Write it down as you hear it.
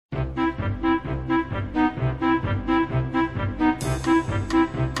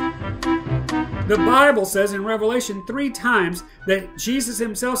The Bible says in Revelation 3 times that Jesus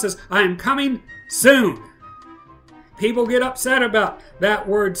himself says, I am coming soon. People get upset about that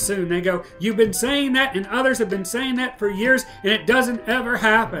word soon. They go, you've been saying that and others have been saying that for years and it doesn't ever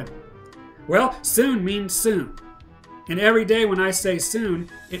happen. Well, soon means soon. And every day when I say soon,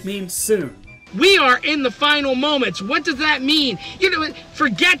 it means soon. We are in the final moments. What does that mean? You know,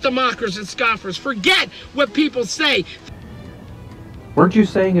 forget the mockers and scoffers. Forget what people say. Weren't you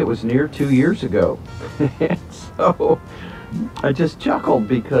saying it was near 2 years ago? And so I just chuckled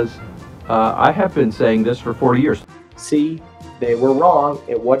because I have been saying this for 40 years. See, they were wrong.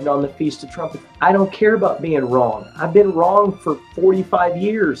 It wasn't on the Feast of Trumpets. I don't care about being wrong. I've been wrong for 45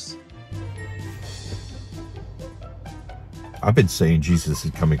 years. I've been saying Jesus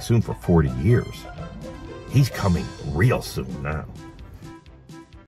is coming soon for 40 years. He's coming real soon now.